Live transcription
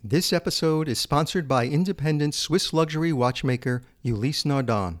This episode is sponsored by independent Swiss luxury watchmaker Ulysse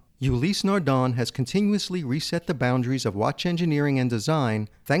Nardin. Ulysse Nardin has continuously reset the boundaries of watch engineering and design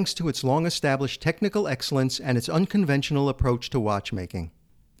thanks to its long-established technical excellence and its unconventional approach to watchmaking.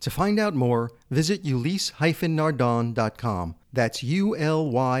 To find out more, visit ulysse-nardin.com. That's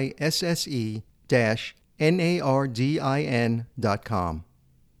ULYSSE-NARDIN.com.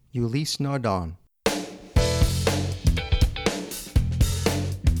 Ulysse Nardin.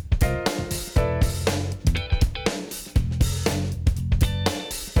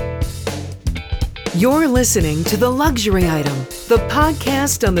 You're listening to The Luxury Item, the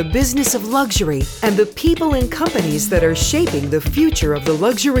podcast on the business of luxury and the people and companies that are shaping the future of the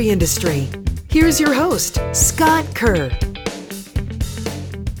luxury industry. Here's your host, Scott Kerr.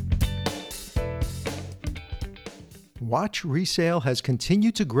 Watch resale has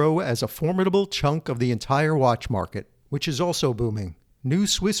continued to grow as a formidable chunk of the entire watch market, which is also booming. New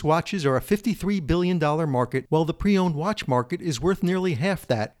Swiss watches are a $53 billion market, while the pre-owned watch market is worth nearly half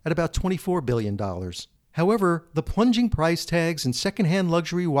that, at about $24 billion. However, the plunging price tags in second-hand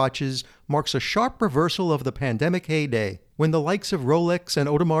luxury watches marks a sharp reversal of the pandemic heyday, when the likes of Rolex and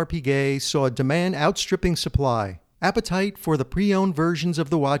Audemars Piguet saw demand outstripping supply. Appetite for the pre-owned versions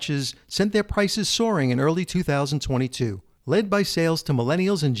of the watches sent their prices soaring in early 2022, led by sales to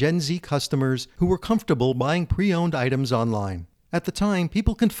millennials and Gen Z customers who were comfortable buying pre-owned items online. At the time,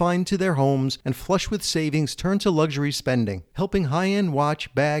 people confined to their homes and flush with savings turned to luxury spending, helping high-end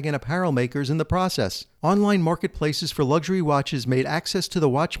watch, bag, and apparel makers in the process. Online marketplaces for luxury watches made access to the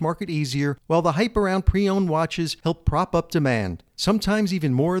watch market easier, while the hype around pre-owned watches helped prop up demand, sometimes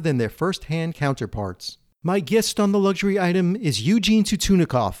even more than their first-hand counterparts. My guest on The Luxury Item is Eugene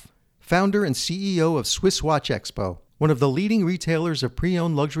Tutunikov, founder and CEO of SwissWatchExpo, one of the leading retailers of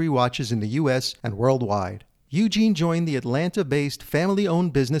pre-owned luxury watches in the U.S. and worldwide. Eugene joined the Atlanta-based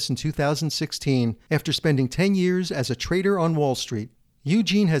family-owned business in 2016 after spending 10 years as a trader on Wall Street.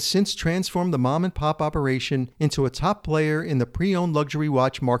 Eugene has since transformed the mom-and-pop operation into a top player in the pre-owned luxury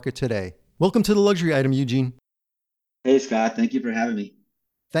watch market today. Welcome to The Luxury Item, Eugene. Hey, Scott. Thank you for having me.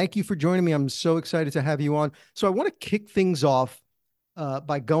 Thank you for joining me. I'm so excited to have you on. So I want to kick things off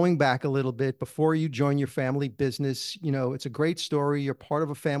by going back a little bit before you join your family business. You know, it's a great story. You're part of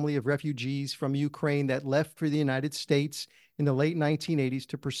a family of refugees from Ukraine that left for the United States in the late 1980s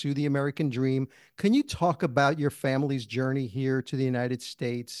to pursue the American dream. Can you talk about your family's journey here to the United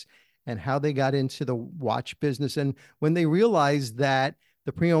States and how they got into the watch business and when they realized that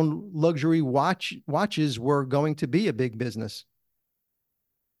the pre-owned luxury watches were going to be a big business?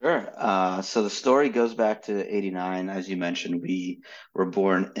 Sure. So the story goes back to '89. As you mentioned, we were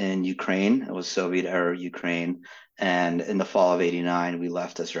born in Ukraine. It was Soviet era Ukraine. And in the fall of '89, we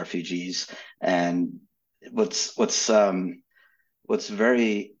left as refugees. And what's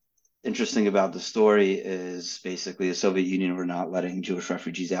very interesting about the story is basically the Soviet Union were not letting Jewish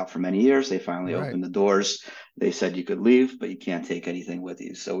refugees out for many years. They finally opened the doors. They said you could leave, but you can't take anything with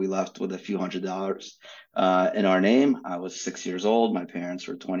you. So we left with a few $100s in our name. I was 6 years old. My parents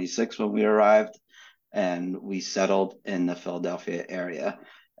were 26 when we arrived, and we settled in the Philadelphia area.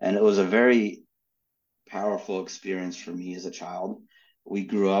 And it was a very powerful experience for me as a child. We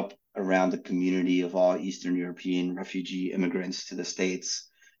grew up around the community of all Eastern European refugee immigrants to the States.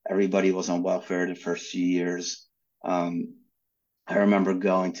 Everybody was on welfare the first few years. I remember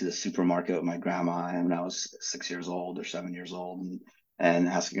going to the supermarket with my grandma when I was 6 years old or 7 years old and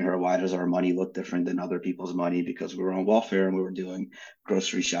asking her, why does our money look different than other people's money? Because we were on welfare and we were doing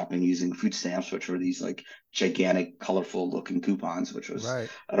grocery shopping using food stamps, which were these like gigantic, colorful looking coupons, which was, I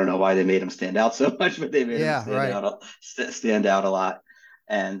don't know why they made them stand out so much, but they made them stand out a lot.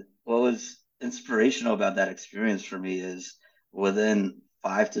 And what was inspirational about that experience for me is within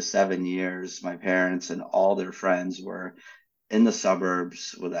 5 to 7 years, my parents and all their friends were in the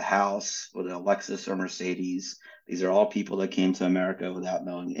suburbs with a house, with a Lexus or Mercedes. These are all people that came to America without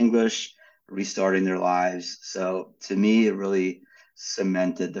knowing English, restarting their lives. So to me, it really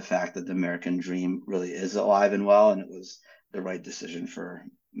cemented the fact that the American dream really is alive and well, and it was the right decision for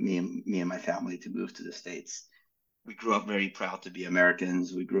me and my family to move to the States. We grew up very proud to be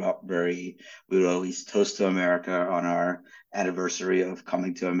Americans. We would always toast to America on our anniversary of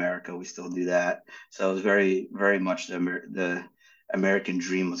coming to America. We still do that. So it was very, very much the American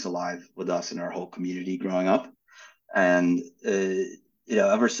dream was alive with us and our whole community growing up. And,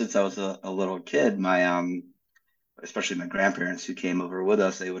 ever since I was a little kid, especially my grandparents who came over with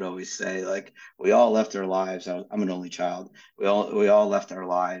us, they would always say, like, we all left our lives. I'm an only child. We all left our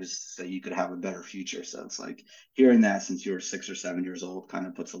lives so you could have a better future. So it's like hearing that since you were 6 or 7 years old kind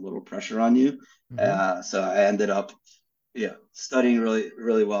of puts a little pressure on you. So I ended up Yeah, studying really,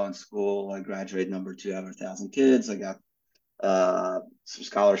 really well in school. I graduated number two out of 1,000 kids. I got some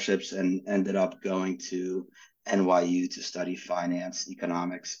scholarships and ended up going to NYU to study finance,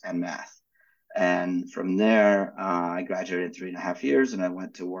 economics, and math. And from there, I graduated in 3.5 years, and I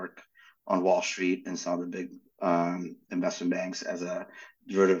went to work on Wall Street and some of the big investment banks as a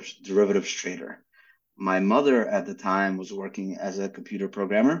derivatives trader. My mother at the time was working as a computer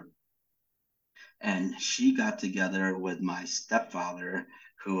programmer, and she got together with my stepfather,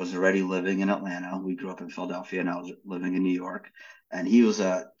 who was already living in Atlanta. We grew up in Philadelphia, and I was living in New York. And he was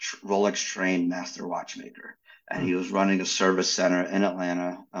a Rolex trained master watchmaker, and he was running a service center in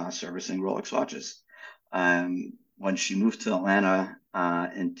Atlanta, servicing Rolex watches. When she moved to Atlanta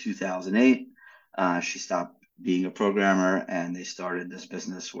in 2008, she stopped being a programmer, and they started this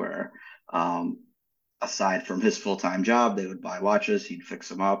business where um, aside from his full-time job, they would buy watches, he'd fix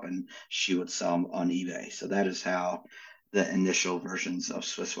them up, and she would sell them on eBay. So that is how the initial versions of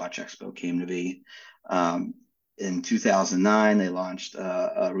SwissWatchExpo came to be. In 2009, they launched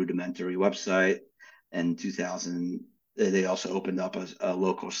a rudimentary website. In 2000, they also opened up a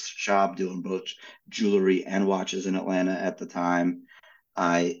local shop doing both jewelry and watches in Atlanta at the time.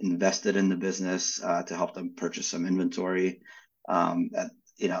 I invested in the business to help them purchase some inventory. At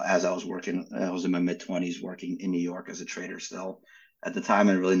as I was working, I was in my mid 20s working in New York as a trader still. At the time,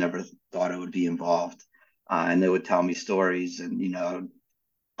 I really never thought I would be involved. And they would tell me stories, and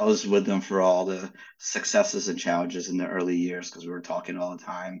I was with them for all the successes and challenges in the early years because we were talking all the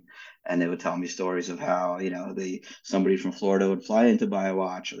time. And they would tell me stories of how, somebody from Florida would fly in to buy a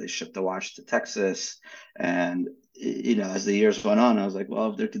watch, or they shipped a watch to Texas. And, as the years went on, I was like,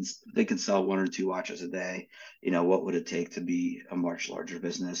 well, they could sell one or two watches a day, what would it take to be a much larger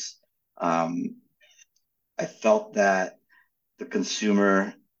business? Um, I felt that the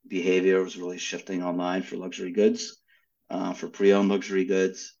consumer behavior was really shifting online for luxury goods, for pre-owned luxury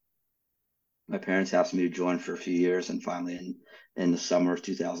goods. My parents asked me to join for a few years, and finally, in the summer of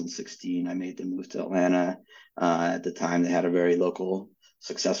 2016, I made the move to Atlanta. At the time, they had a very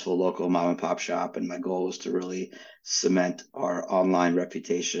successful local mom and pop shop, and my goal was to really cement our online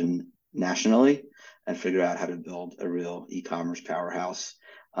reputation nationally and figure out how to build a real e-commerce powerhouse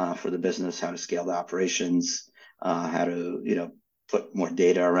for the business, how to scale the operations, how to put more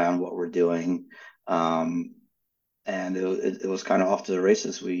data around what we're doing. And it was kind of off to the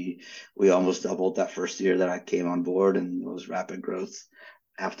races. We almost doubled that first year that I came on board, and it was rapid growth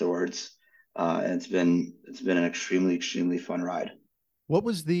afterwards. And it's been an extremely fun ride. What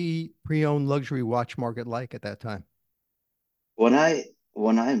was the pre-owned luxury watch market like at that time? When I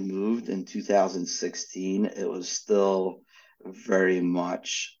moved in 2016, it was still very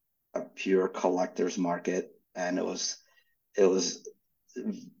much a pure collector's market, and it was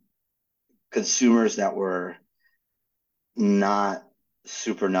consumers that were not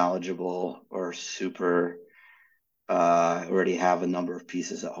super knowledgeable or super already have a number of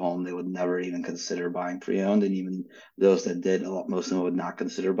pieces at home. They would never even consider buying pre-owned, and even those that did, most of them would not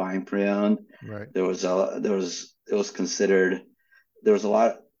consider buying pre-owned. Right. It was considered. There was a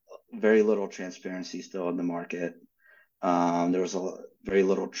lot, very little transparency still in the market. There was very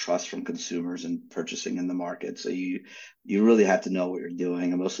little trust from consumers in purchasing in the market. So you really had to know what you're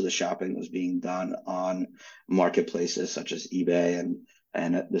doing. And most of the shopping was being done on marketplaces such as eBay,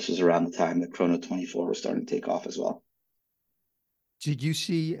 and this was around the time that Chrono 24 was starting to take off as well. Did you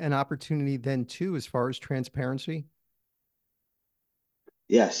see an opportunity then too, as far as transparency?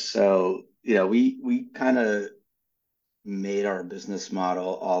 Yes. So, we kind of made our business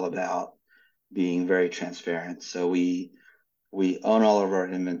model all about being very transparent. So we own all of our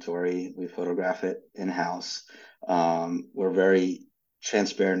inventory. We photograph it in-house. We're very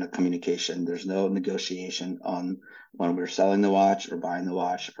transparent in communication. There's no negotiation on when we're selling the watch or buying the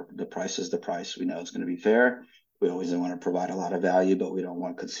watch. The price is the price. We know it's going to be fair. We always want to provide a lot of value, but we don't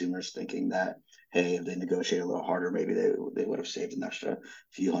want consumers thinking that, hey, if they negotiate a little harder, maybe they would have saved an extra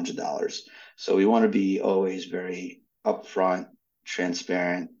few $100s. So we want to be always very upfront,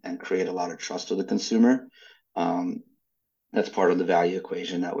 transparent, and create a lot of trust with the consumer. That's part of the value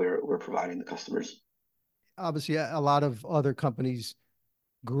equation that we're providing the customers. Obviously, a lot of other companies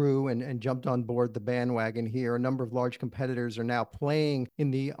grew and jumped on board the bandwagon here. A number of large competitors are now playing in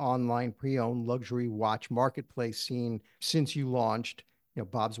the online pre-owned luxury watch marketplace scene since you launched.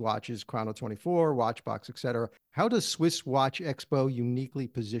 Bob's Watches, Chrono 24, Watchbox, etc. How does Swiss Watch Expo uniquely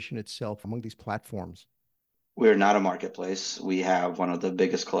position itself among these platforms? We're not a marketplace. We have one of the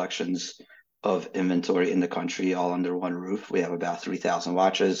biggest collections of inventory in the country, all under one roof. We have about 3,000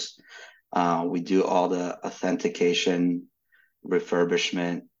 watches. We do all the authentication,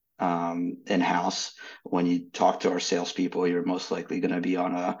 refurbishment, in-house. When you talk to our salespeople, you're most likely going to be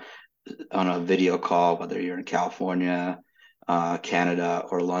on a video call, whether you're in California, Canada,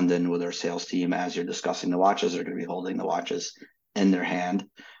 or London with our sales team. As you're discussing the watches, they're going to be holding the watches in their hand.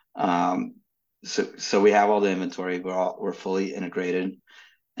 So we have all the inventory. We're fully integrated.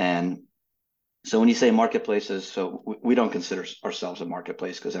 And so when you say marketplaces, so we don't consider ourselves a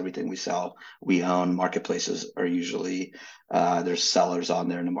marketplace because everything we sell, we own. Marketplaces are usually there's sellers on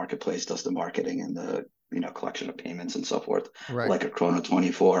there, and the marketplace does the marketing and the collection of payments and so forth, Right. like a Chrono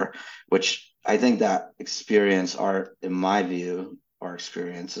 24, which I think that experience, in my view, our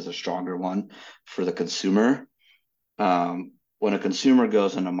experience is a stronger one for the consumer. When a consumer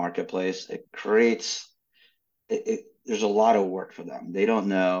goes in a marketplace, it creates there's a lot of work for them. They don't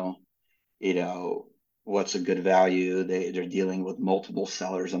know what's a good value. They're dealing with multiple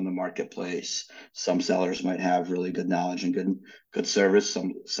sellers on the marketplace. Some sellers might have really good knowledge and good service.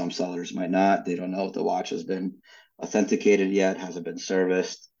 Some sellers might not. They don't know if the watch has been authenticated yet, hasn't been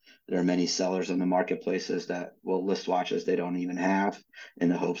serviced. There are many sellers in the marketplaces that will list watches they don't even have in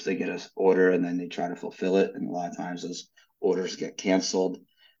the hopes they get an order, and then they try to fulfill it. And a lot of times those orders get canceled.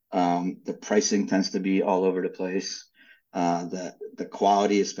 The pricing tends to be all over the place. The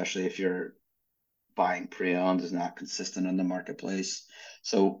quality, especially if you're buying pre-owned, is not consistent in the marketplace.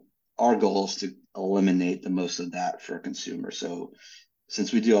 So our goal is to eliminate the most of that for a consumer. So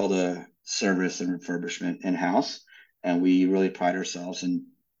since we do all the service and refurbishment in-house, and we really pride ourselves in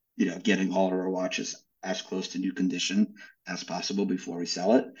getting all of our watches as close to new condition as possible before we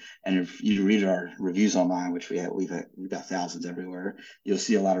sell it. And if you read our reviews online, which we've got thousands everywhere, you'll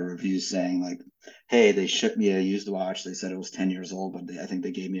see a lot of reviews saying like, hey, they shipped me a used watch. They said it was 10 years old, but I think they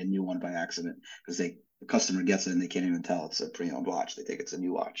gave me a new one by accident, because the customer gets it and they can't even tell it's a pre-owned watch. They think it's a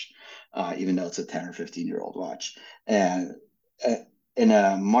new watch, even though it's a 10 or 15-year-old watch. And in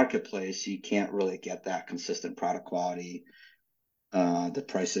a marketplace, you can't really get that consistent product quality. The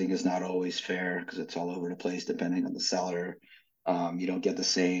pricing is not always fair because it's all over the place depending on the seller. You don't get the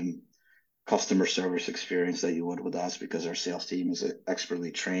same customer service experience that you would with us, because our sales team is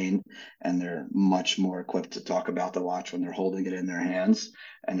expertly trained and they're much more equipped to talk about the watch when they're holding it in their hands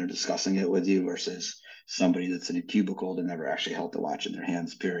and they're discussing it with you, versus somebody that's in a cubicle that never actually held the watch in their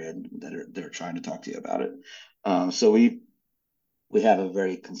hands, period, they're trying to talk to you about it. So we have a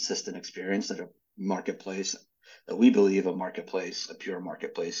very consistent experience that a marketplace that we believe a pure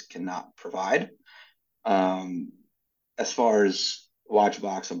marketplace cannot provide. As far as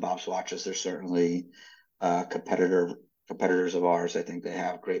Watchbox and Bob's Watches, they're certainly competitors of ours. I think they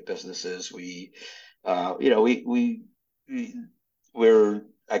have great businesses. I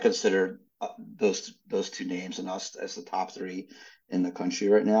consider those two names and us as the top three in the country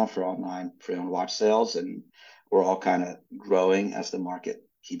right now for online pre-owned watch sales, and we're all kind of growing as the market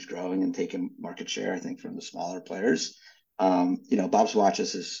keeps growing and taking market share, I think, from the smaller players. Bob's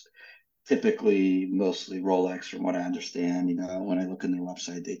Watches is typically mostly Rolex, from what I understand. When I look in their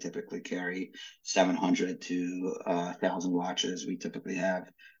website, they typically carry 700 to 1,000 watches. We typically have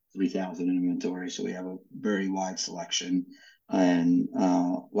 3,000 in inventory, so we have a very wide selection. And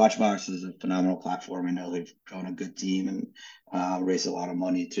Watchbox is a phenomenal platform. I know they've grown a good team and raised a lot of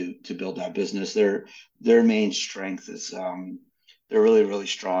money to build that business. Their main strength is they're really, really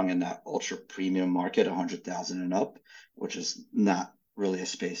strong in that ultra premium market, 100,000 and up, which is not really a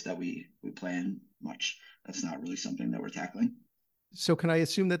space that we play in much. That's not really something that we're tackling. So can I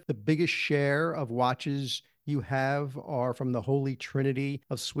assume that the biggest share of watches you have are from the holy trinity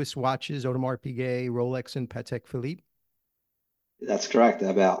of Swiss watches, Audemars Piguet, Rolex, and Patek Philippe? That's correct.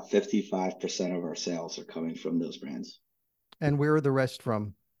 About 55% of our sales are coming from those brands. And where are the rest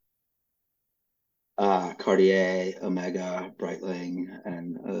from? Cartier, Omega, Breitling,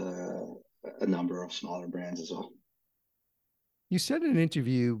 and a number of smaller brands as well. You said in an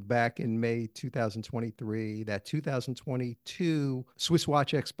interview back in May 2023 that 2022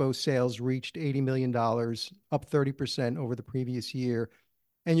 SwissWatchExpo sales reached $80 million, up 30% over the previous year.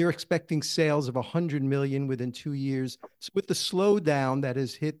 And you're expecting sales of 100 million within 2 years. So with the slowdown that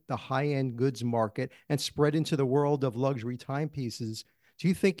has hit the high-end goods market and spread into the world of luxury timepieces, do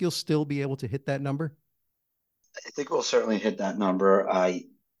you think you'll still be able to hit that number? I think we'll certainly hit that number. I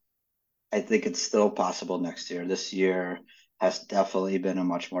think it's still possible next year. This year has definitely been a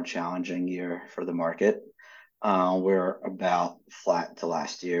much more challenging year for the market. We're about flat to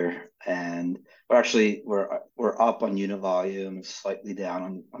last year, and we're up on unit volume, slightly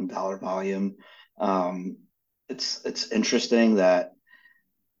down on dollar volume. It's interesting that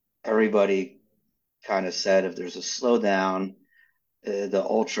everybody kind of said if there's a slowdown, the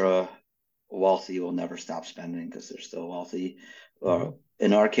ultra wealthy will never stop spending because they're still wealthy.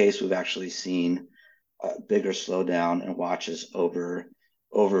 in our case, we've actually seen a bigger slowdown in watches over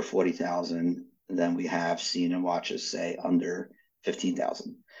 40,000 than we have seen in watches, say, under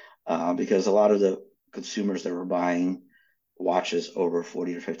 15,000. Because a lot of the consumers that were buying watches over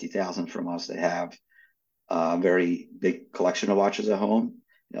 40 or 50,000 from us, they have a very big collection of watches at home,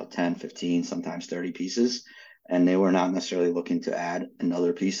 10, 15, sometimes 30 pieces. And they were not necessarily looking to add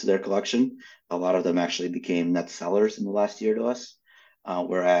another piece to their collection. A lot of them actually became net sellers in the last year to us.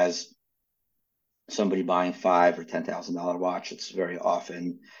 Whereas somebody buying $5,000 or $10,000 watch, it's very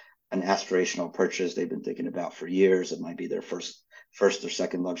often an aspirational purchase they've been thinking about for years. It might be their first or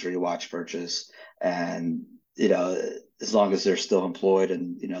second luxury watch purchase, and as long as they're still employed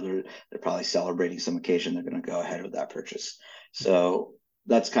and they're probably celebrating some occasion, they're going to go ahead with that purchase. So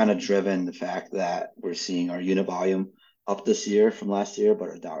that's kind of driven the fact that we're seeing our unit volume up this year from last year,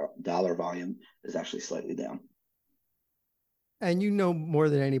 but our dollar volume is actually slightly down. And you know more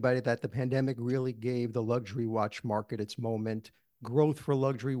than anybody that the pandemic really gave the luxury watch market its moment. Growth for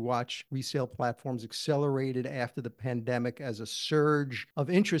luxury watch resale platforms accelerated after the pandemic as a surge of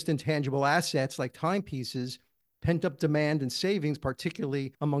interest in tangible assets like timepieces, pent-up demand and savings,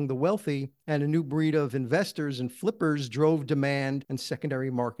 particularly among the wealthy, and a new breed of investors and flippers drove demand and secondary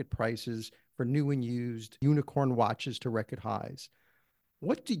market prices for new and used unicorn watches to record highs.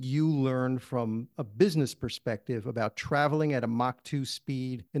 What did you learn from a business perspective about traveling at a Mach 2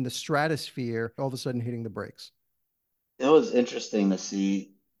 speed in the stratosphere, all of a sudden hitting the brakes? It was interesting to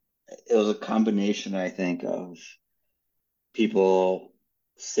see. It was a combination, I think, of people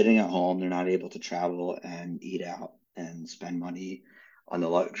sitting at home. They're not able to travel and eat out and spend money on the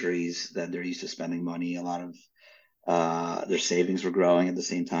luxuries that they're used to spending money. A lot of their savings were growing at the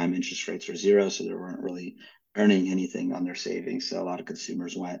same time. Interest rates were zero, so they weren't really earning anything on their savings. So a lot of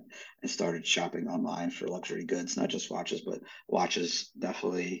consumers went and started shopping online for luxury goods, not just watches, but watches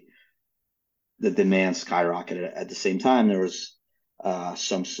definitely the demand skyrocketed. At the same time, there was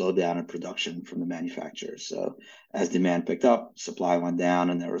some slowdown in production from the manufacturers. So as demand picked up, supply went down,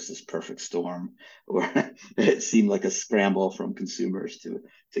 and there was this perfect storm where it seemed like a scramble from consumers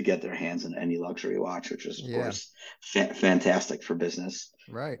to get their hands on any luxury watch, which was, of course, fantastic for business.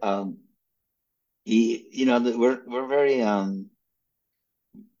 Right. We're very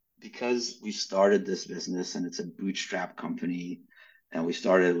because we started this business and it's a bootstrap company, and we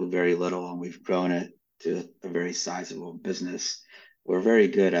started with very little and we've grown it to a very sizable business. We're very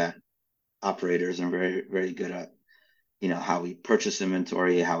good at operators and very, very good at, how we purchase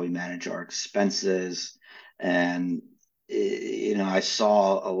inventory, how we manage our expenses. And, I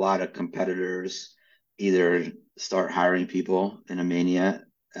saw a lot of competitors either start hiring people in a mania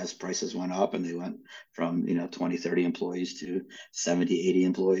as prices went up, and they went from 20, 30 employees to 70, 80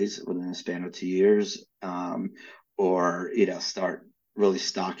 employees within a span of 2 years, or start really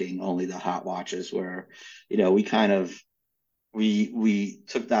stocking only the hot watches, where we kind of we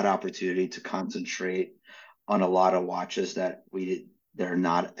took that opportunity to concentrate on a lot of watches that they're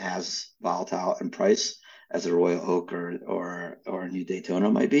not as volatile in price as a Royal Oak or a new Daytona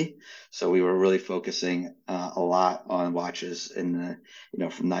might be. So we were really focusing a lot on watches in the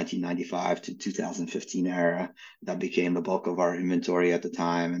from 1995 to 2015 era. That became the bulk of our inventory at the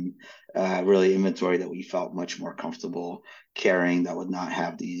time, and really inventory that we felt much more comfortable carrying, that would not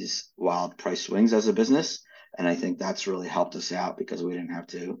have these wild price swings as a business. And I think that's really helped us out because we didn't have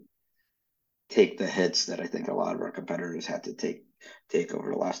to take the hits that I think a lot of our competitors had to take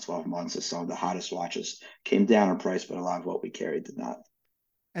over the last 12 months, as some of the hottest watches came down in price, but a lot of what we carried did not.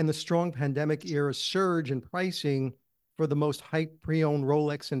 And the strong pandemic era surge in pricing for the most hyped pre-owned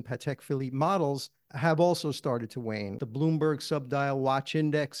Rolex and Patek Philippe models have also started to wane. The Bloomberg Subdial Watch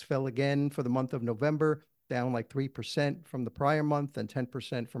Index fell again for the month of November, down like 3% from the prior month and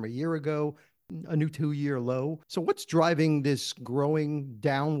 10% from a year ago, a new 2-year low. So what's driving this growing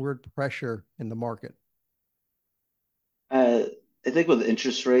downward pressure in the market? I think with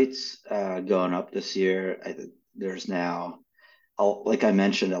interest rates going up this year, I think there's now, like I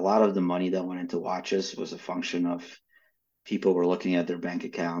mentioned, a lot of the money that went into watches was a function of people were looking at their bank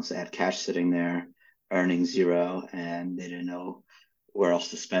accounts. They had cash sitting there, earning zero, and they didn't know where else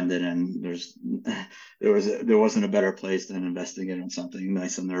to spend it. And there wasn't a better place than investing it in something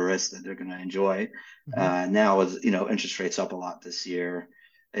nice on their wrist that they're going to enjoy. Mm-hmm. Now, with interest rates up a lot this year,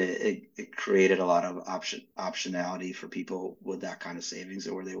 it created a lot of optionality for people with that kind of savings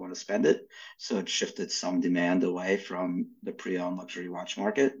or where they want to spend it. So it shifted some demand away from the pre-owned luxury watch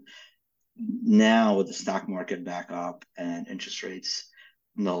market. Now, with the stock market back up and interest rates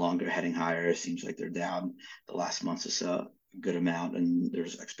no longer heading higher, it seems like they're down the last month or so. a good amount, and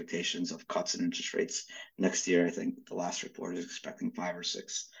there's expectations of cuts in interest rates next year. I think the last report is expecting 5 or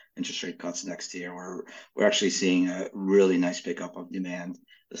 6 interest rate cuts next year. We're actually seeing a really nice pickup of demand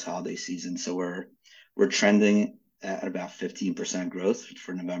this holiday season. So we're trending at about 15% growth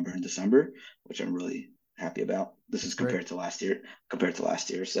for November and December, which I'm really happy about. This is compared to last year.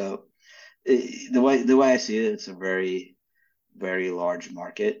 So the way I see it, it's a very, very large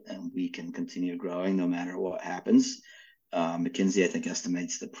market, and we can continue growing no matter what happens. McKinsey, I think,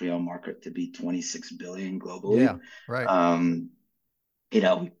 estimates the pre-owned market to be 26 billion globally. Yeah, right.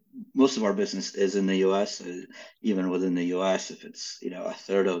 Most of our business is in the U.S. So even within the U.S., if it's a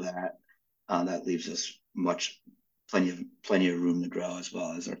third of that, that leaves us plenty of room to grow, as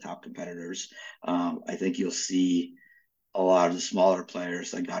well as our top competitors. I think you'll see a lot of the smaller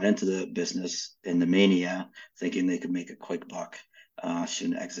players that got into the business in the mania thinking they could make a quick buck,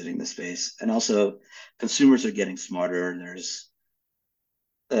 soon exiting the space. And also, consumers are getting smarter.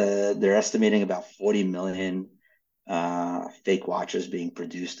 They're estimating about 40 million fake watches being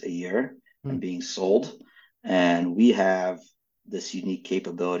produced a year and being sold. And we have this unique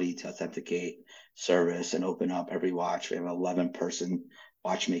capability to authenticate, service, and open up every watch. We have an 11-person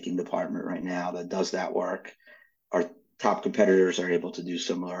watchmaking department right now that does that work. Our top competitors are able to do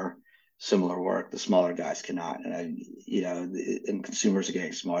similar work. The smaller guys cannot. And consumers are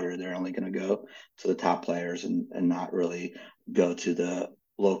getting smarter. They're only going to go to the top players and not really go to the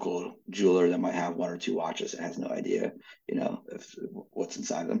local jeweler that might have 1 or 2 watches and has no idea, what's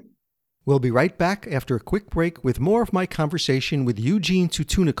inside them. We'll be right back after a quick break with more of my conversation with Eugene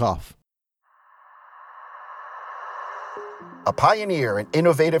Tutunikov. A pioneer in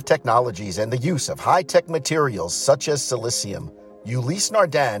innovative technologies and the use of high-tech materials such as silicium, Ulysse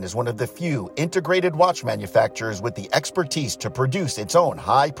Nardin is one of the few integrated watch manufacturers with the expertise to produce its own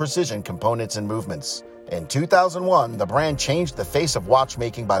high-precision components and movements. In 2001, the brand changed the face of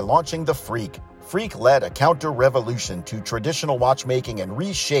watchmaking by launching the Freak. Freak led a counter-revolution to traditional watchmaking and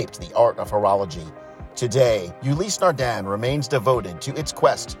reshaped the art of horology. Today, Ulysse Nardin remains devoted to its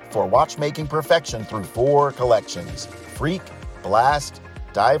quest for watchmaking perfection through 4 collections: Freak, Blast,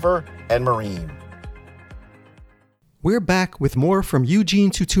 Diver, and Marine. We're back with more from Eugene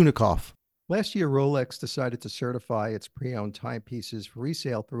Tutunikov. Last year, Rolex decided to certify its pre-owned timepieces for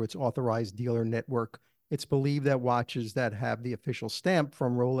resale through its authorized dealer network. It's believed that watches that have the official stamp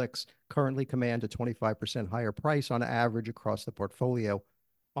from Rolex currently command a 25% higher price on average across the portfolio.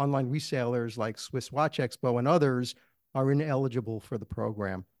 Online resellers like SwissWatchExpo and others are ineligible for the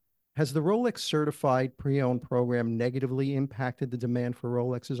program. Has the Rolex certified pre-owned program negatively impacted the demand for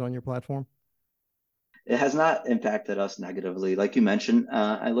Rolexes on your platform? It has not impacted us negatively. Like you mentioned,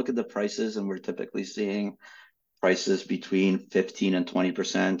 I look at the prices, and we're typically seeing prices between 15 and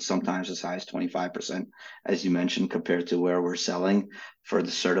 20%, sometimes as high as 25%, as you mentioned, compared to where we're selling for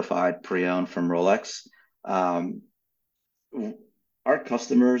the certified pre-owned from Rolex. Our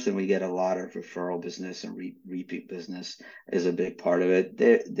customers, and we get a lot of referral business and repeat business, is a big part of it.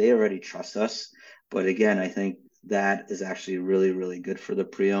 They already trust us. But again, I think that is actually really, really good for the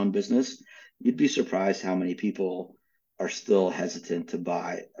pre-owned business. You'd be surprised how many people are still hesitant to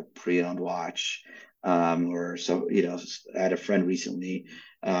buy a pre-owned watch. Or so, I had a friend recently,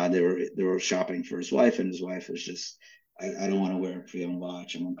 they were shopping for his wife, and his wife was just, I don't want to wear a pre-owned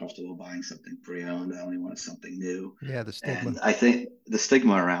watch. I'm uncomfortable buying something pre-owned. I only want something new. Yeah, the stigma. And I think the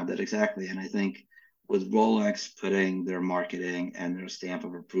stigma around it, exactly. And I think with Rolex putting their marketing and their stamp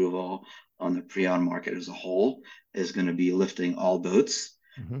of approval on the pre-owned market as a whole is going to be lifting all boats.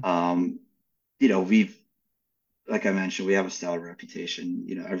 Mm-hmm. Like I mentioned, we have a stellar reputation.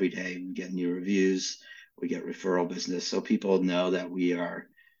 Every day we get new reviews, we get referral business. So people know that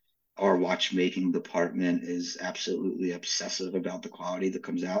our watchmaking department is absolutely obsessive about the quality that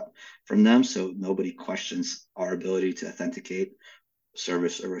comes out from them. So nobody questions our ability to authenticate,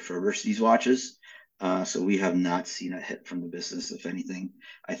 service, or refurbish these watches. So we have not seen a hit from the business. If anything,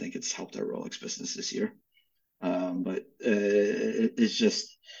 I think it's helped our Rolex business this year. But it's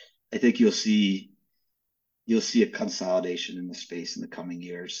just, I think you'll see a consolidation in the space in the coming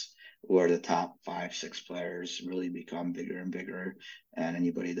years, where the top 5, 6 players really become bigger and bigger, and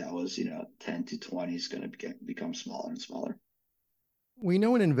anybody that was 10 to 20 is going to become smaller and smaller. We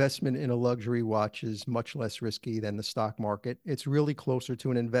know an investment in a luxury watch is much less risky than the stock market. It's really closer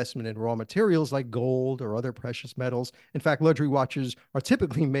to an investment in raw materials like gold or other precious metals. In fact, luxury watches are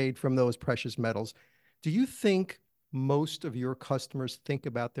typically made from those precious metals. Do you think most of your customers think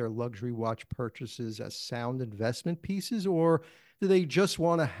about their luxury watch purchases as sound investment pieces, or do they just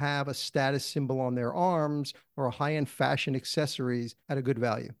want to have a status symbol on their arms or a high-end fashion accessories at a good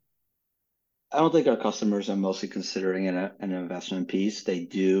value? I don't think our customers are mostly considering it an investment piece. They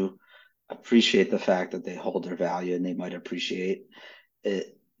do appreciate the fact that they hold their value, and they might appreciate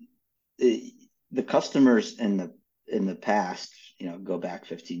it. it the customers in the past, go back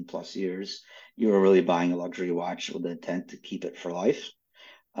 15 plus years, you were really buying a luxury watch with the intent to keep it for life.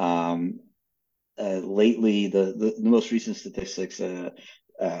 Um, Lately, the most recent statistics, 60%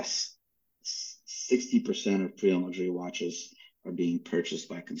 of pre-owned luxury watches are being purchased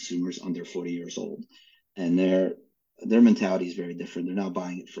by consumers under 40 years old, and their mentality is very different. They're not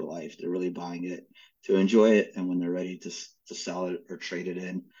buying it for life. They're really buying it to enjoy it, and when they're ready to sell it or trade it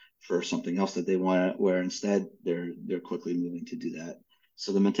in for something else that they want to wear instead, they're quickly moving to do that.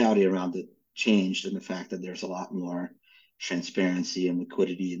 So the mentality around it changed, and the fact that there's a lot more transparency and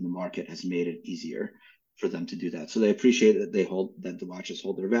liquidity in the market has made it easier for them to do that. So they appreciate that the watches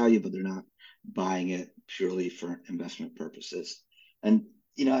hold their value, but they're not buying it purely for investment purposes. And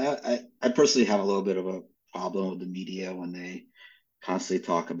I personally have a little bit of a problem with the media when they constantly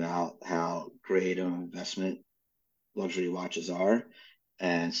talk about how great an investment luxury watches are.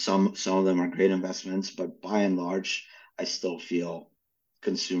 And some of them are great investments, but by and large, I still feel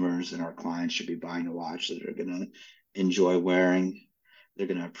consumers and our clients should be buying a watch that they're going to enjoy wearing. They're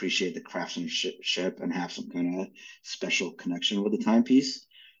going to appreciate the craftsmanship and have some kind of special connection with the timepiece.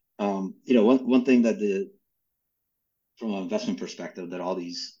 One thing that from an investment perspective that all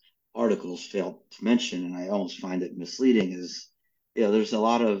these articles fail to mention, and I almost find it misleading, is there's a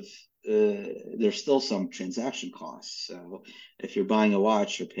lot of there's still some transaction costs. So if you're buying a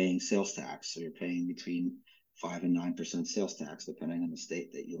watch, you're paying sales tax. So you're paying between 5 and 9% sales tax, depending on the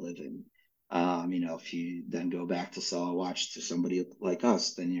state that you live in. If you then go back to sell a watch to somebody like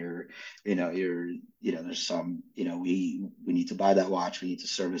us, then there's some, we need to buy that watch, we need to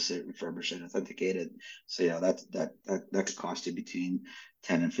service it, refurbish it, authenticate it. So that could cost you between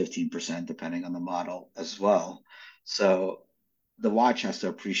 10 and 15%, depending on the model as well. So the watch has to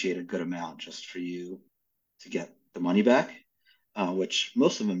appreciate a good amount just for you to get the money back, which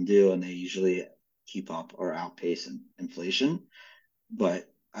most of them do, and they usually keep up or outpace inflation. But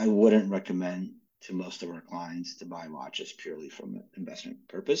I wouldn't recommend to most of our clients to buy watches purely from an investment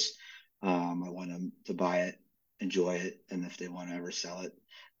purpose. I want them to buy it, enjoy it, and if they want to ever sell it,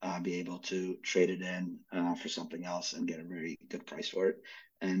 be able to trade it in for something else and get a very good price for it.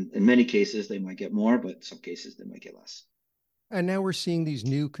 And in many cases, they might get more, but some cases they might get less. And now we're seeing these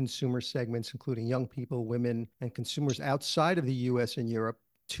new consumer segments, including young people, women, and consumers outside of the US and Europe.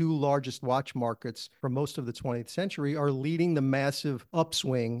 Two largest watch markets for most of the 20th century are leading the massive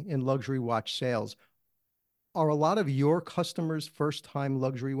upswing in luxury watch sales. Are a lot of your customers first-time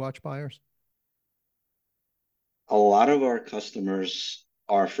luxury watch buyers? A lot of our customers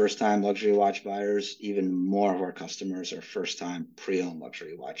are first-time luxury watch buyers. Even more of our customers are first-time pre-owned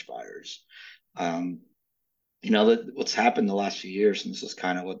luxury watch buyers. Um, what's happened the last few years, and this is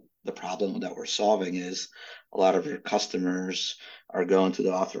kind of what the problem that we're solving is, a lot of your customers are going to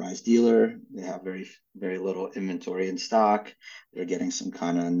the authorized dealer. They have very, very little inventory in stock. They're getting some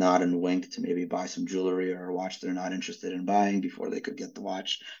kind of nod and wink to maybe buy some jewelry or a watch they're not interested in buying before they could get the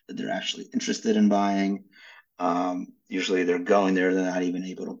watch that they're actually interested in buying. Usually they're going there, they're not even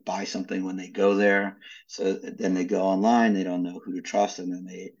able to buy something when they go there. So then they go online, they don't know who to trust, and then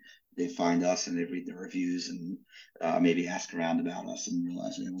they find us and they read the reviews and maybe ask around about us and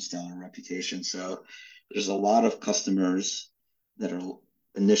realize we have a stellar reputation. So there's a lot of customers that are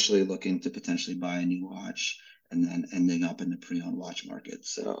initially looking to potentially buy a new watch and then ending up in the pre-owned watch market.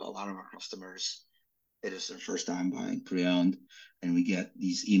 So a lot of our customers, it is their first time buying pre-owned, and we get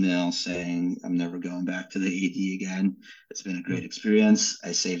these emails saying, I'm never going back to the AD again. It's been a great experience.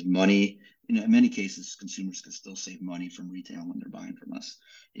 I saved money. In many cases, consumers can still save money from retail when they're buying from us.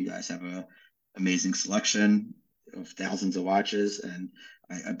 You guys have an amazing selection of thousands of watches, and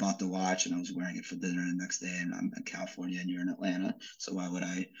I bought the watch and I was wearing it for dinner the next day, and I'm in California and you're in Atlanta. So why would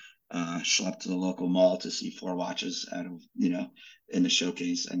I schlep to the local mall to see 4 watches out of, in the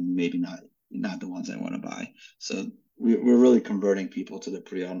showcase and maybe not the ones I want to buy. So we're really converting people to the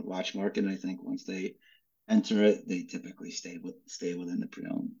pre-owned watch market. And I think once they enter it, they typically stay within the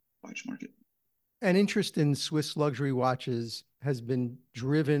pre-owned watch market. An interest in Swiss luxury watches has been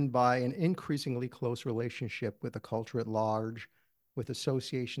driven by an increasingly close relationship with the culture at large, with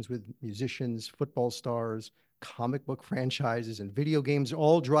associations with musicians, football stars, comic book franchises, and video games,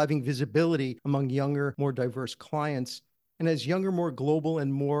 all driving visibility among younger, more diverse clients. And as younger, more global,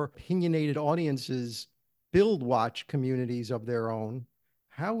 and more opinionated audiences build watch communities of their own,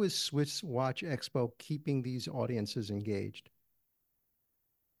 how is SwissWatchExpo keeping these audiences engaged?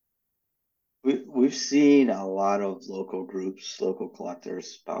 We've seen a lot of local groups, local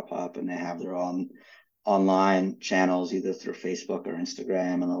collectors pop up, and they have their own online channels, either through Facebook or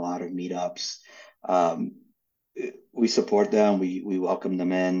Instagram, and a lot of meetups. Um, we support them. We welcome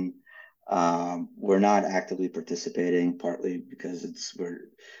them in. We're not actively participating, partly because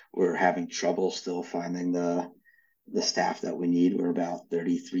we're having trouble still finding the staff that we need. We're about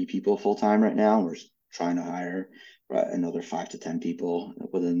 33 people full time right now. We're trying to hire another 5 to 10 people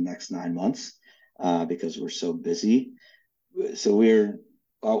within the next 9 months because we're so busy. So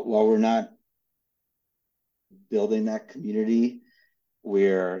while we're not building that community,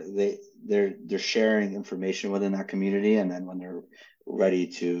 where they're sharing information within that community, and then when they're ready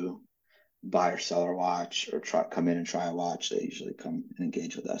to buy or sell our watch or come in and try a watch, they usually come and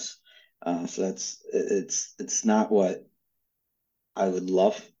engage with us. So it's not what I would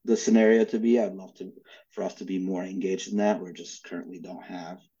love the scenario to be. I'd love for us to be more engaged in that. We just currently don't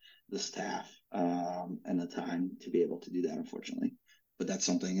have the staff and the time to be able to do that, unfortunately. But that's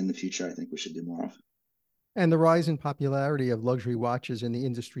something in the future I think we should do more of. And the rise in popularity of luxury watches and the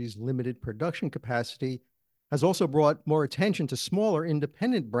industry's limited production capacity has also brought more attention to smaller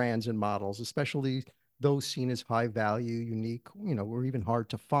independent brands and models, especially those seen as high value, unique, or even hard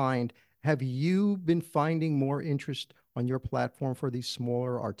to find. Have you been finding more interest on your platform for these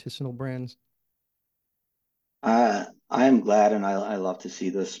smaller artisanal brands? I am glad, and I love to see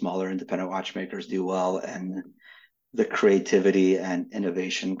the smaller independent watchmakers do well, and the creativity and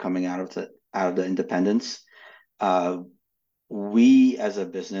innovation coming out of the independents. Uh, we as a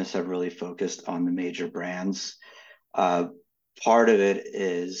business have really focused on the major brands. Uh, Part of it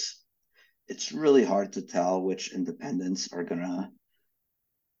is it's really hard to tell which independents are going to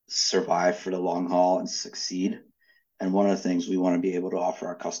survive for the long haul and succeed. And one of the things we want to be able to offer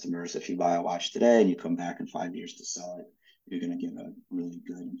our customers, if you buy a watch today and you come back in 5 years to sell it, you're going to get a really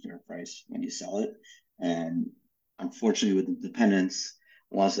good and fair price when you sell it. And unfortunately, with independents,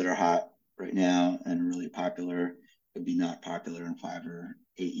 ones that are hot right now and really popular would be not popular in 5 or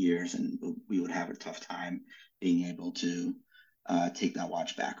 8 years, and we would have a tough time being able to take that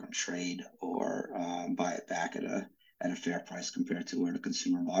watch back on trade or buy it back at a fair price compared to where the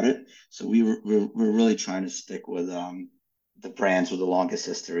consumer bought it. So we're really trying to stick with the brands with the longest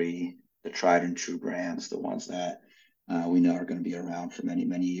history, the tried and true brands, the ones that we know are going to be around for many,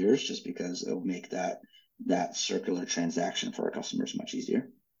 many years, just because it will make that circular transaction for our customers much easier.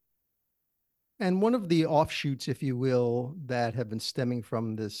 And one of the offshoots, if you will, that have been stemming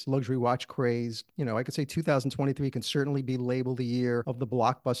from this luxury watch craze, I could say 2023 can certainly be labeled the year of the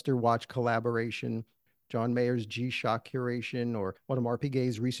blockbuster watch collaboration. John Mayer's G-Shock curation, or Audemars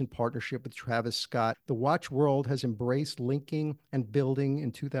Piguet's recent partnership with Travis Scott. The watch world has embraced linking and building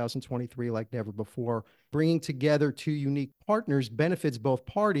in 2023 like never before. Bringing together two unique partners benefits both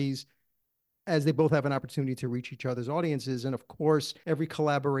parties, as they both have an opportunity to reach each other's audiences. And of course, every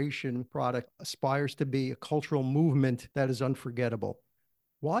collaboration product aspires to be a cultural movement that is unforgettable.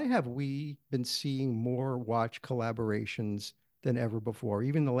 Why have we been seeing more watch collaborations than ever before,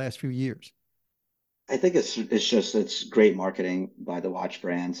 even in the last few years? I think it's great marketing by the watch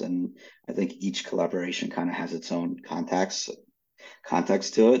brands, and I think each collaboration kind of has its own context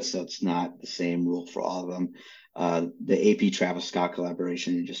to it, so it's not the same rule for all of them. The AP Travis Scott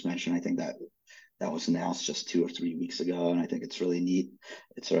collaboration you just mentioned, I think that was announced just 2 or 3 weeks ago, and I think it's really neat.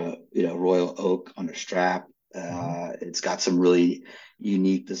 It's a royal oak on a strap. It's got some really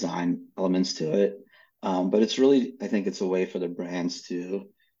unique design elements to it, but I think it's a way for the brands to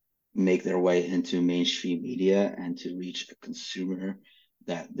make their way into mainstream media and to reach a consumer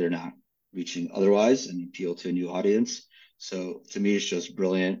that they're not reaching otherwise and appeal to a new audience. So to me, it's just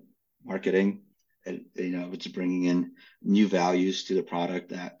brilliant marketing. It's bringing in new values to the product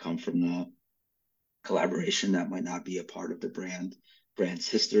that come from the collaboration that might not be a part of the brand's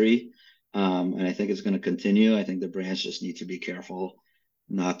history. And I think it's going to continue. I think the brands just need to be careful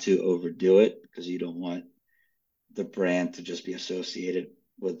not to overdo it, because you don't want the brand to just be associated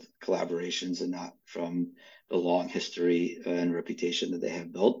with collaborations and not from the long history and reputation that they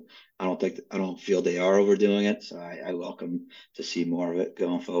have built. I don't feel they are overdoing it, so I welcome to see more of it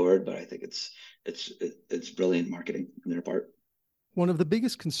going forward. But I think it's brilliant marketing on their part. One of the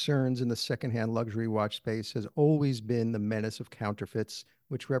biggest concerns in the secondhand luxury watch space has always been the menace of counterfeits,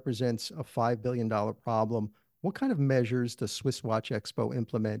 which represents a $5 billion problem. What kind of measures does SwissWatchExpo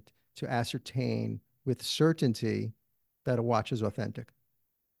implement to ascertain with certainty that a watch is authentic?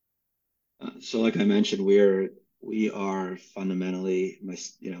 So like I mentioned, we are fundamentally my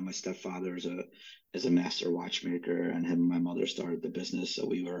stepfather is a master watchmaker, and him and my mother started the business. So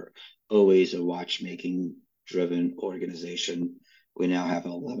we were always a watchmaking driven organization. We now have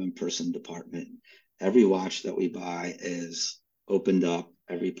an 11-person department. Every watch that we buy is opened up.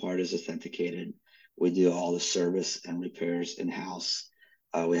 Every part is authenticated. We do all the service and repairs in-house.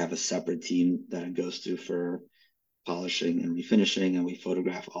 We have a separate team that it goes through for polishing and refinishing, and we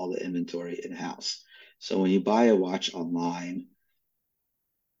photograph all the inventory in-house. So when you buy a watch online,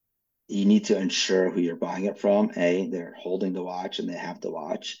 you need to ensure who you're buying it from. A, they're holding the watch and they have the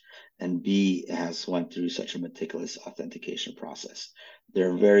watch. And B, it has went through such a meticulous authentication process. There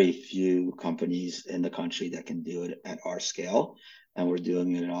are very few companies in the country that can do it at our scale. And we're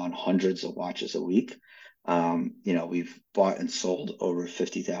doing it on hundreds of watches a week. We've bought and sold over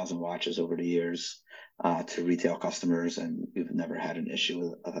 50,000 watches over the years to retail customers, and we've never had an issue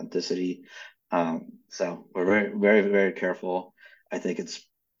with authenticity. So we're very, very, very careful. I think it's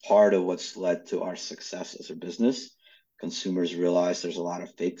part of what's led to our success as a business. Consumers realize there's a lot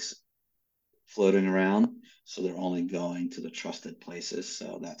of fakes floating around, so they're only going to the trusted places.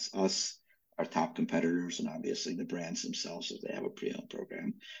 So that's us, our top competitors, and obviously the brands themselves if they have a pre-owned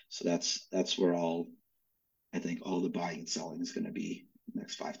program. So that's where I think all the buying and selling is going to be in the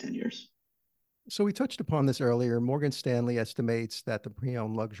next 5-10 years. So we touched upon this earlier. Morgan Stanley estimates that the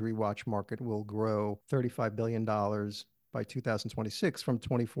pre-owned luxury watch market will grow $35 billion by 2026 from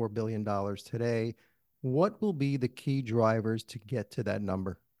 $24 billion today. What will be the key drivers to get to that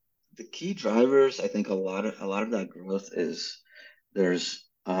number? The key drivers, I think a lot of that growth is there's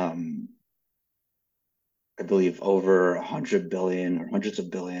I believe over 100 billion or hundreds of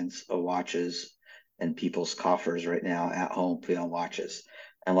billions of watches in people's coffers right now at home, pre-owned watches.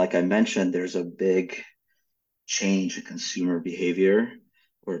 And like I mentioned, there's a big change in consumer behavior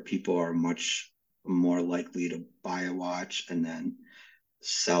where people are much more likely to buy a watch and then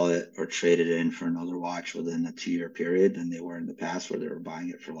sell it or trade it in for another watch within a 2-year period than they were in the past where they were buying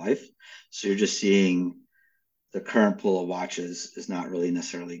it for life. So you're just seeing the current pool of watches is not really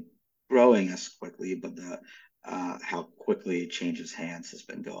necessarily growing as quickly, but how quickly it changes hands has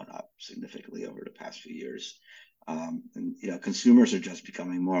been going up significantly over the past few years. Consumers are just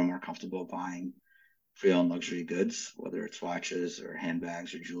becoming more and more comfortable buying pre-owned luxury goods, whether it's watches or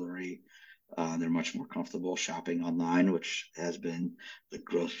handbags or jewelry. They're much more comfortable shopping online, which has been the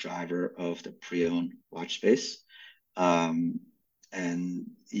growth driver of the pre-owned watch space.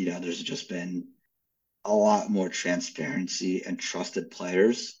 There's just been a lot more transparency and trusted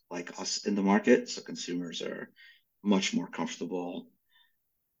players like us in the market. So consumers are much more comfortable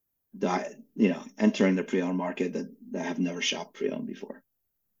entering the pre-owned market that have never shopped pre-owned before.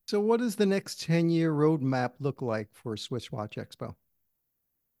 So what does the next 10-year roadmap look like for SwissWatchExpo?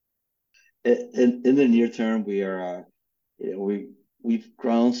 In the near term, we are, we've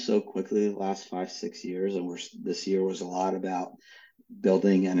grown so quickly the last 5-6 years, and this year was a lot about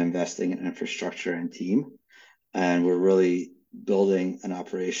building and investing in infrastructure and team, and we're really building an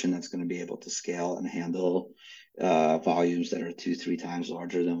operation that's going to be able to scale and handle volumes that are 2-3 times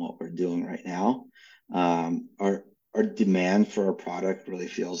larger than what we're doing right now. Our demand for our product really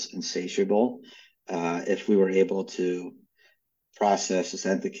feels insatiable. If we were able to process,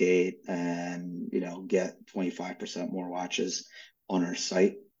 authenticate, and get 25% more watches on our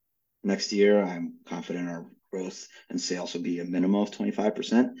site next year, I'm confident our growth and sales will be a minimum of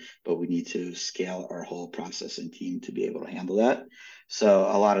 25%, but we need to scale our whole process and team to be able to handle that. So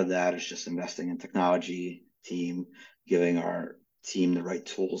a lot of that is just investing in technology, team, giving our team the right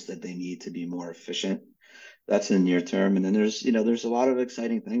tools that they need to be more efficient. That's in the near term. And then there's a lot of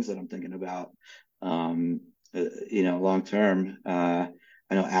exciting things that I'm thinking about. Long term, I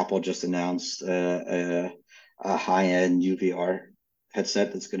know Apple just announced a high-end UVR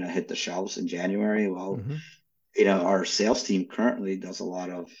headset that's going to hit the shelves in January. Well, our sales team currently does a lot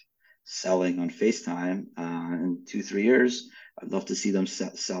of selling on FaceTime. In 2-3 years, I'd love to see them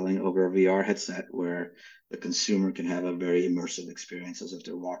selling over a VR headset where the consumer can have a very immersive experience as if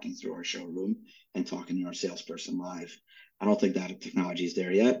they're walking through our showroom and talking to our salesperson live. I don't think that technology is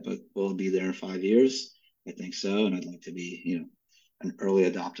there yet, but will it be there in 5 years? I think so, and I'd like to be, an early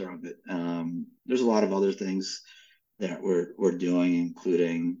adopter of it. There's a lot of other things that we're doing,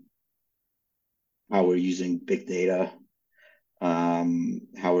 including how we're using big data, how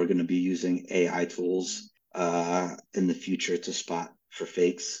we're going to be using AI tools in the future to spot for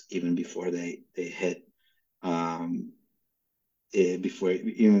fakes even before they hit.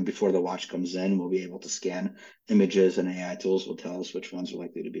 Even before the watch comes in, we'll be able to scan images, and AI tools will tell us which ones are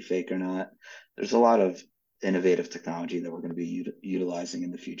likely to be fake or not. There's a lot of innovative technology that we're going to be utilizing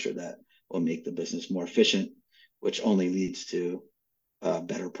in the future that will make the business more efficient, which only leads to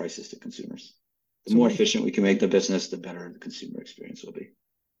better prices to consumers. The more efficient we can make the business, the better the consumer experience will be.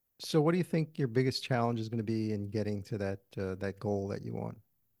 So what do you think your biggest challenge is going to be in getting to that goal that you want?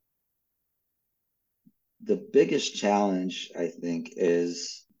 The biggest challenge, I think,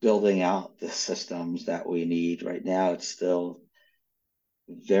 is building out the systems that we need. Right now, it's still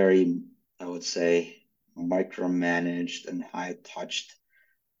very, I would say, micromanaged and high-touched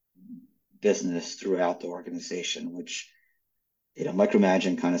business throughout the organization, which,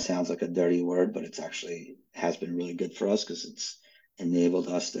 micromanaging kind of sounds like a dirty word, but it's actually has been really good for us because it's enabled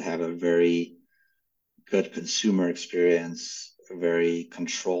us to have a very good consumer experience, a very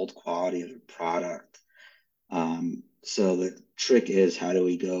controlled quality of the product. So the trick is, how do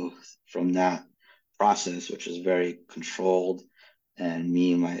we go from that process, which is very controlled, and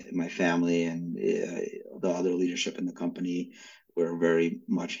me and my family and the other leadership in the company, we're very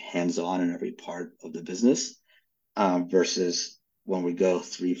much hands-on in every part of the business, versus when we go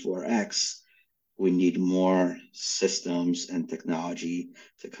 3-4x, we need more systems and technology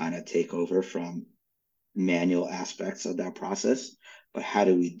to kind of take over from manual aspects of that process. But how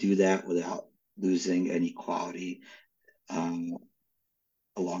do we do that without losing any quality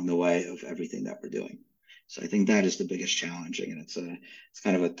along the way of everything that we're doing? So I think that is the biggest challenge, and it's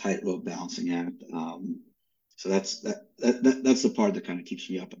kind of a tightrope balancing act. So that's the part that kind of keeps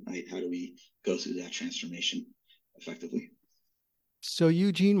me up at night. How do we go through that transformation effectively? So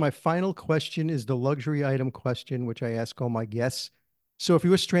Eugene, my final question is the luxury item question, which I ask all my guests. So if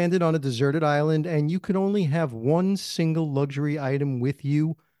you were stranded on a deserted island and you could only have one single luxury item with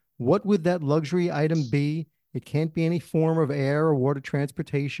you, what would that luxury item be? It can't be any form of air or water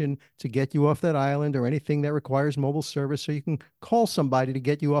transportation to get you off that island or anything that requires mobile service so you can call somebody to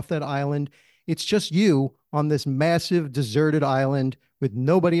get you off that island. It's just you on this massive deserted island with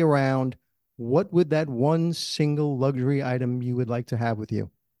nobody around. What would that one single luxury item you would like to have with you?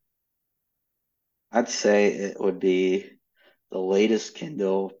 I'd say it would be the latest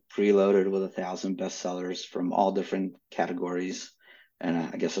Kindle, preloaded with 1,000 bestsellers from all different categories, and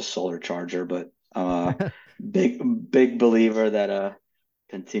I guess a solar charger. But big believer that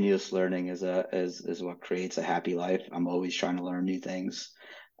continuous learning is what creates a happy life. I'm always trying to learn new things.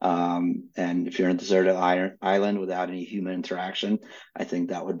 And if you're in a deserted island without any human interaction, I think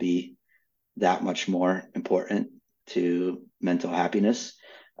that would be that much more important to mental happiness.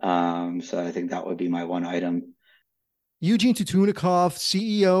 So I think that would be my one item. Eugene Tutunikov,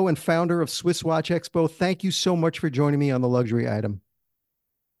 CEO and founder of SwissWatchExpo, thank you so much for joining me on the luxury item.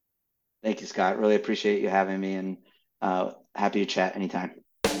 Thank you, Scott. Really appreciate you having me, and happy to chat anytime.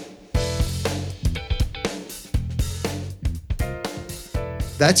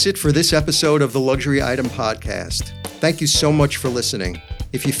 That's it for this episode of the Luxury Item Podcast. Thank you so much for listening.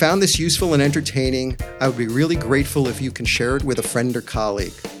 If you found this useful and entertaining, I would be really grateful if you can share it with a friend or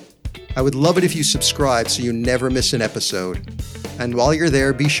colleague. I would love it if you subscribe so you never miss an episode. And while you're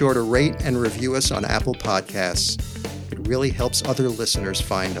there, be sure to rate and review us on Apple Podcasts. It really helps other listeners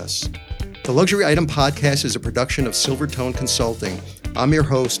find us. The Luxury Item Podcast is a production of Silvertone Consulting. I'm your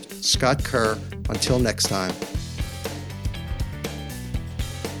host, Scott Kerr. Until next time.